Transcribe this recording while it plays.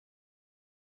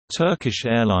Turkish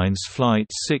Airlines Flight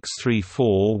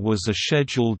 634 was a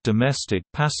scheduled domestic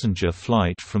passenger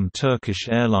flight from Turkish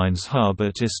Airlines hub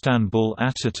at Istanbul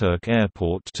Ataturk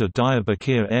Airport to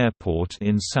Diyarbakir Airport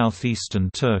in southeastern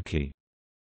Turkey.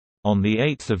 On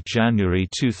 8 January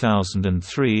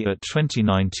 2003 at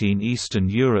 2019 Eastern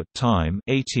Europe Time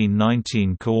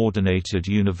 1819 Coordinated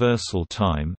Universal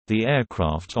Time, the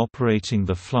aircraft operating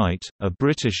the flight, a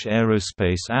British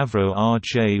Aerospace Avro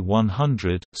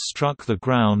RJ-100, struck the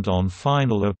ground on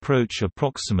final approach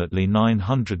approximately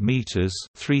 900 metres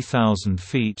 3,000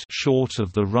 feet short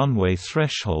of the runway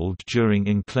threshold during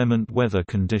inclement weather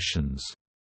conditions.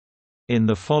 In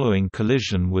the following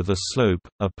collision with a slope,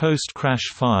 a post-crash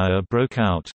fire broke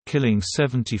out, killing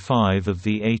 75 of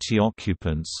the 80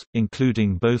 occupants,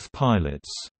 including both pilots.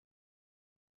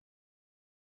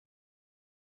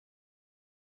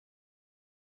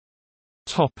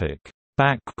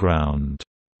 Background.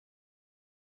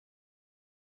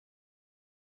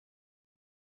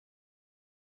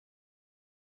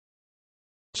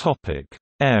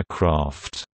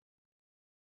 Aircraft.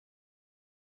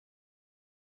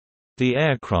 The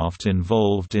aircraft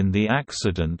involved in the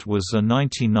accident was a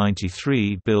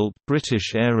 1993-built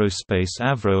British Aerospace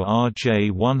Avro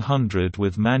RJ-100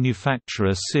 with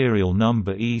manufacturer serial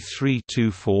number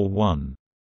E3241.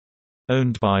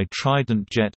 Owned by Trident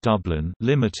Jet Dublin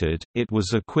Limited, it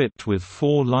was equipped with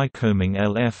 4 Lycoming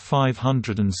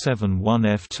LF507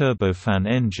 1F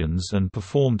turbofan engines and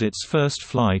performed its first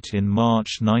flight in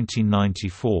March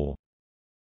 1994.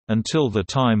 Until the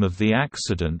time of the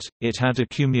accident, it had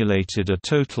accumulated a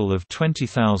total of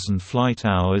 20,000 flight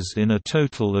hours in a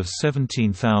total of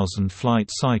 17,000 flight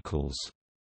cycles.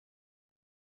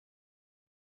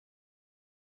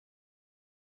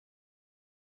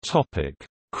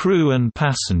 Crew and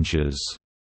passengers.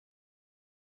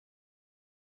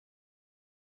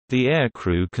 The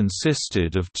aircrew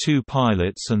consisted of 2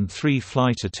 pilots and 3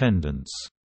 flight attendants.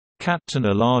 Captain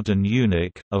Aladin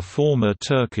Unik, a former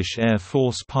Turkish Air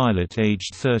Force pilot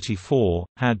aged 34,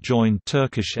 had joined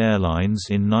Turkish Airlines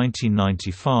in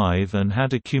 1995 and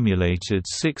had accumulated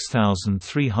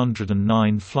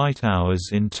 6,309 flight hours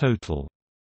in total.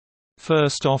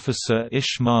 First Officer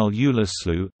Ismail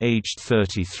Uluslu, aged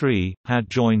 33,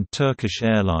 had joined Turkish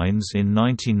Airlines in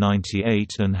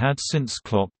 1998 and had since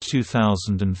clocked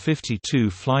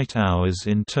 2,052 flight hours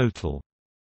in total.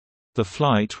 The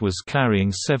flight was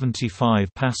carrying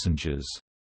 75 passengers.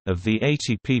 Of the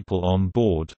 80 people on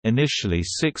board, initially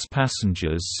 6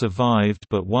 passengers survived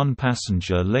but 1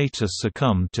 passenger later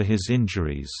succumbed to his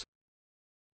injuries.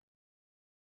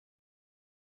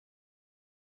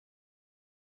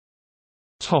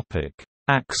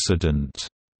 Accident.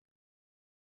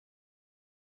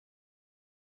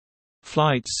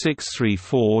 Flight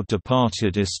 634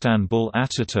 departed Istanbul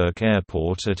Ataturk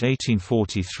Airport at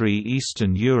 1843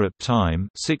 Eastern Europe Time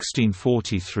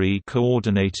 1643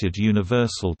 Coordinated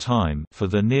Universal Time for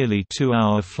the nearly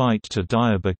 2-hour flight to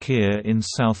Diyarbakir in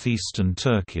southeastern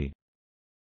Turkey.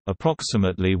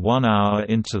 Approximately 1 hour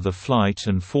into the flight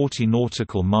and 40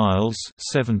 nautical miles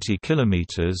 70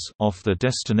 kilometers off the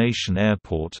destination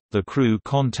airport, the crew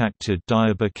contacted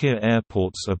Diyarbakir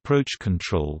Airport's approach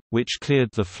control, which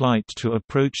cleared the flight to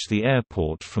approach the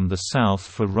airport from the south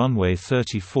for runway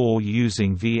 34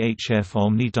 using VHF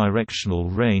omnidirectional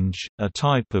range, a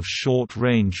type of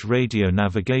short-range radio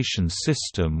navigation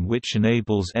system which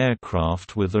enables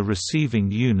aircraft with a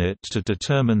receiving unit to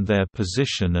determine their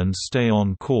position and stay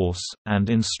on course, and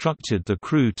instructed the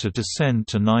crew to descend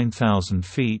to 9,000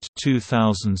 feet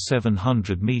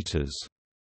 (2,700 meters).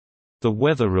 The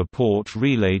weather report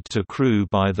relayed to crew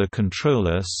by the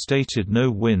controller stated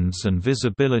no winds and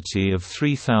visibility of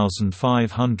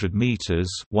 3,500 meters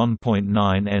 (1.9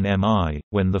 nmi)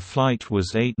 when the flight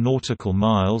was 8 nautical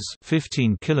miles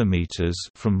 (15 kilometers)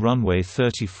 from runway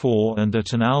 34 and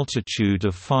at an altitude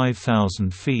of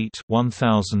 5,000 feet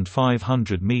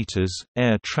 (1,500 meters).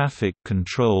 Air traffic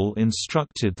control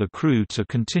instructed the crew to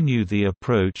continue the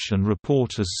approach and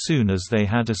report as soon as they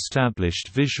had established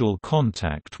visual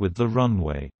contact with the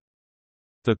runway.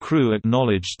 The crew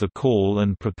acknowledged the call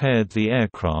and prepared the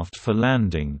aircraft for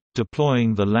landing,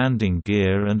 deploying the landing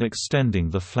gear and extending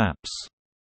the flaps.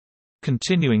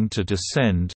 Continuing to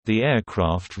descend, the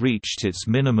aircraft reached its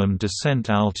minimum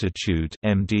descent altitude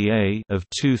 (MDA) of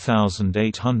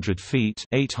 2,800 feet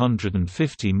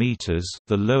 (850 meters),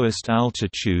 the lowest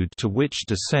altitude to which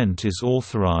descent is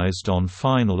authorized on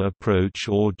final approach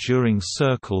or during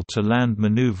circle-to-land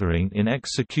maneuvering in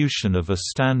execution of a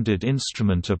standard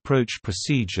instrument approach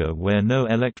procedure where no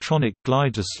electronic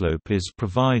gliderslope is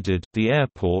provided. The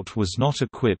airport was not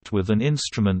equipped with an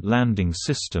instrument landing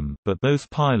system, but both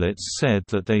pilots said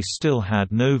that they still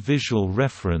had no visual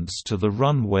reference to the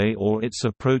runway or its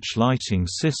approach lighting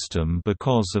system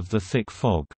because of the thick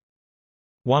fog.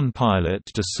 One pilot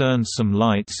discerned some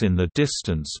lights in the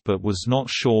distance but was not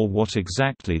sure what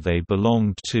exactly they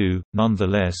belonged to.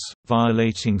 Nonetheless,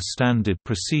 violating standard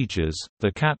procedures,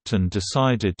 the captain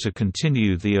decided to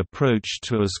continue the approach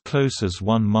to as close as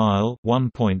 1 mile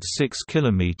 (1.6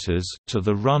 kilometers) to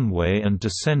the runway and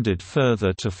descended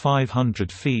further to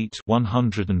 500 feet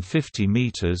 (150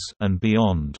 meters) and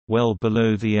beyond, well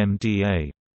below the MDA.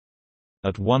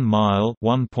 At 1 mile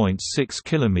 (1.6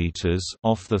 kilometers)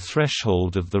 off the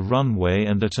threshold of the runway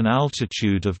and at an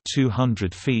altitude of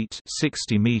 200 feet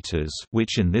 (60 meters),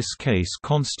 which in this case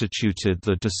constituted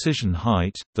the decision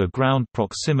height, the Ground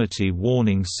Proximity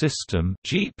Warning System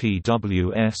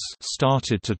 (GPWS)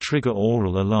 started to trigger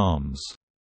aural alarms.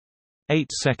 8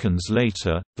 seconds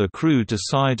later, the crew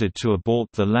decided to abort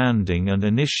the landing and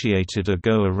initiated a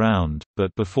go-around,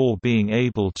 but before being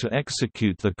able to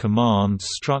execute the command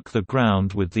struck the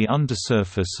ground with the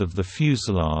undersurface of the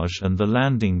fuselage and the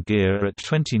landing gear at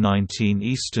 2019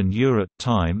 Eastern Europe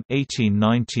Time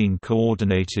 1819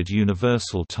 Coordinated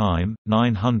Universal Time,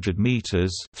 900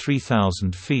 meters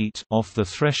 3,000 feet off the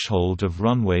threshold of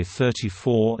runway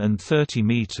 34 and 30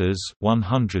 meters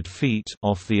 100 feet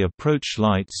off the approach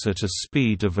lights at a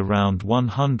speed of around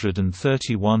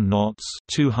 131 knots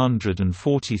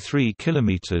 (243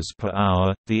 km per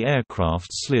hour). The aircraft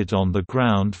slid on the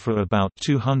ground for about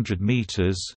 200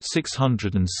 meters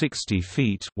 (660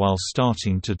 feet) while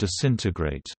starting to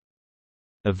disintegrate.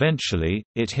 Eventually,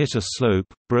 it hit a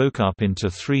slope, broke up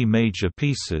into 3 major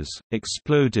pieces,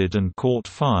 exploded and caught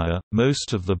fire.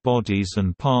 Most of the bodies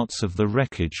and parts of the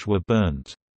wreckage were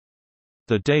burnt.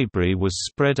 The debris was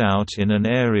spread out in an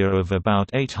area of about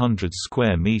 800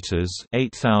 square meters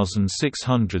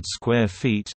 (8,600 square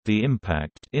feet). The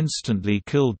impact instantly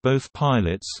killed both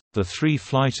pilots, the 3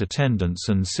 flight attendants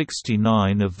and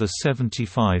 69 of the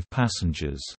 75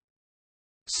 passengers.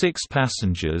 6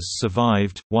 passengers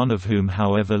survived, one of whom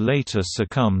however later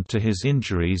succumbed to his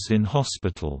injuries in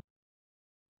hospital.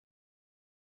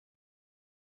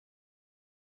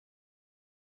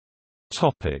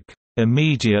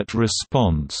 Immediate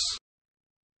response.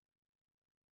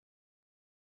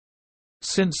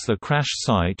 Since the crash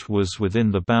site was within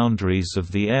the boundaries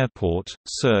of the airport,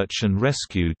 search and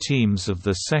rescue teams of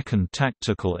the 2nd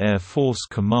Tactical Air Force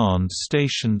Command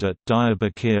stationed at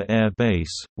Diyarbakir Air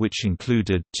Base, which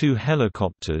included 2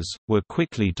 helicopters, were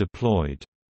quickly deployed.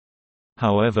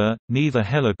 However, neither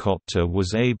helicopter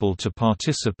was able to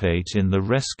participate in the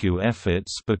rescue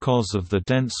efforts because of the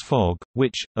dense fog,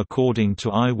 which, according to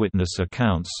eyewitness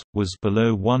accounts, was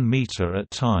below 1 meter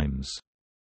at times.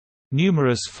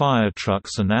 Numerous fire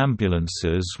trucks and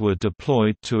ambulances were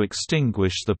deployed to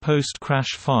extinguish the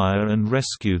post-crash fire and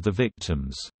rescue the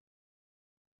victims.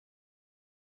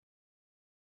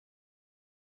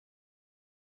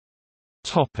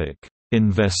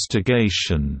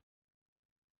 Investigation.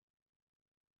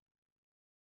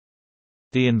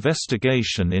 The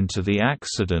investigation into the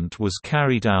accident was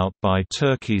carried out by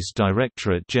Turkey's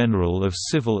Directorate General of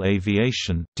Civil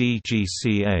Aviation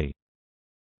 (DGCA).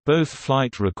 Both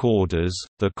flight recorders,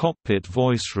 the cockpit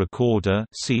voice recorder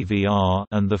 (CVR)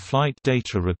 and the flight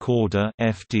data recorder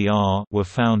 (FDR) were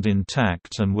found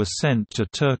intact and were sent to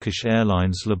Turkish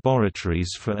Airlines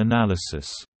laboratories for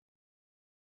analysis.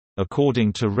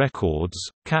 According to records,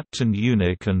 Captain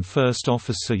Unik and First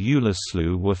Officer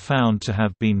Uluslu were found to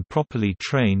have been properly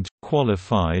trained,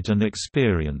 qualified and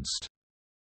experienced.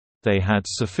 They had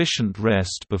sufficient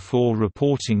rest before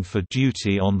reporting for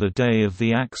duty on the day of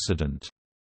the accident.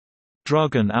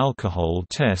 Drug and alcohol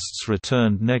tests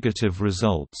returned negative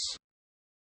results.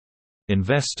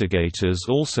 Investigators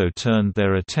also turned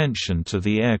their attention to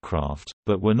the aircraft,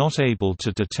 but were not able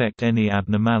to detect any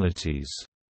abnormalities.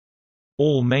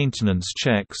 All maintenance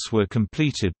checks were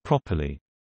completed properly.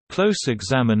 Close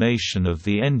examination of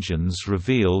the engines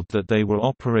revealed that they were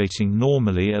operating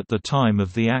normally at the time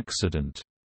of the accident.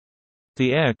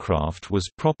 The aircraft was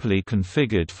properly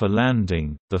configured for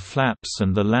landing, the flaps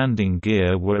and the landing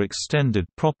gear were extended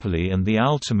properly and the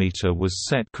altimeter was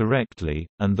set correctly,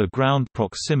 and the Ground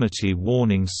Proximity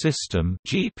Warning System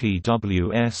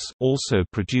 (GPWS) also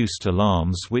produced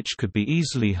alarms which could be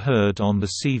easily heard on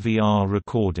the CVR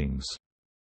recordings.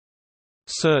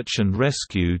 Search and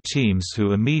rescue teams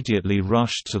who immediately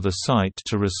rushed to the site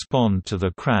to respond to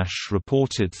the crash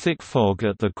reported thick fog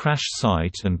at the crash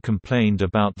site and complained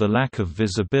about the lack of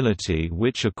visibility,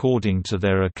 which according to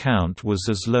their account was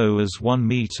as low as 1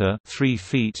 meter (3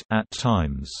 feet) at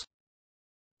times.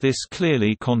 This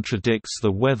clearly contradicts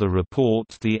the weather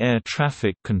report the air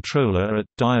traffic controller at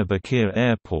Diyarbakir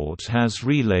Airport has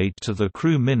relayed to the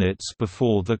crew minutes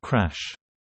before the crash.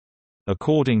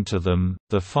 According to them,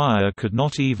 the fire could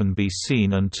not even be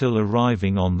seen until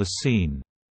arriving on the scene.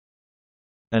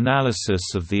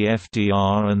 Analysis of the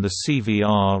FDR and the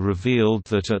CVR revealed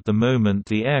that at the moment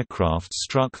the aircraft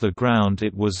struck the ground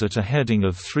it was at a heading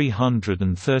of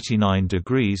 339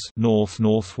 degrees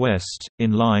north-northwest,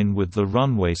 in line with the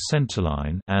runway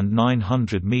centerline, and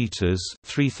 900 meters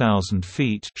 (3,000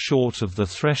 feet) short of the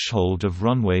threshold of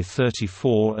runway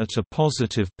 34 at a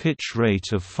positive pitch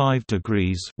rate of 5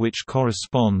 degrees, which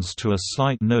corresponds to a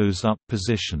slight nose-up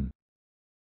position.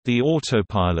 The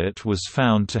autopilot was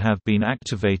found to have been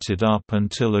activated up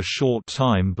until a short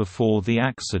time before the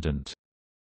accident.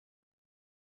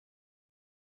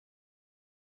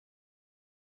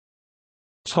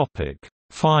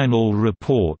 Final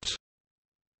report.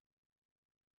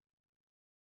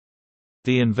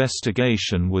 The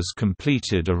investigation was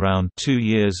completed around 2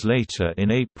 years later in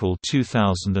April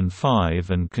 2005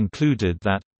 and concluded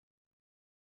that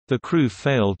the crew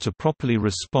failed to properly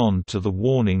respond to the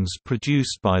warnings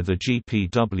produced by the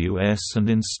GPWS and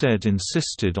instead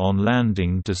insisted on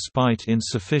landing despite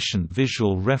insufficient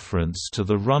visual reference to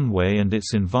the runway and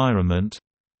its environment.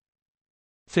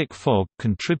 Thick fog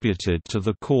contributed to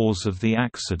the cause of the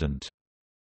accident.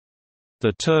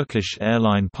 The Turkish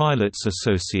Airline Pilots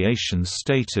Association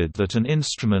stated that an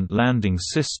instrument landing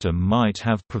system might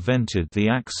have prevented the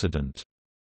accident.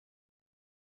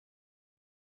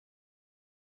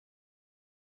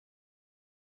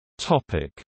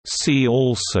 See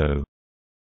also: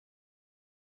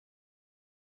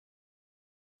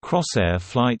 Crossair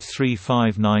Flight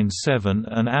 3597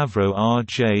 and Avro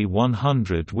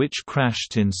RJ100 which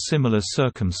crashed in similar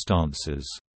circumstances.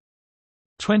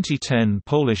 2010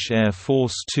 Polish Air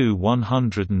Force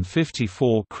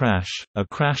Tu-154 crash, a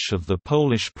crash of the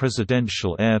Polish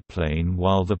presidential airplane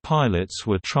while the pilots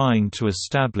were trying to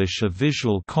establish a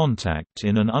visual contact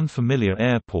in an unfamiliar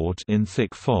airport in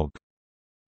thick fog.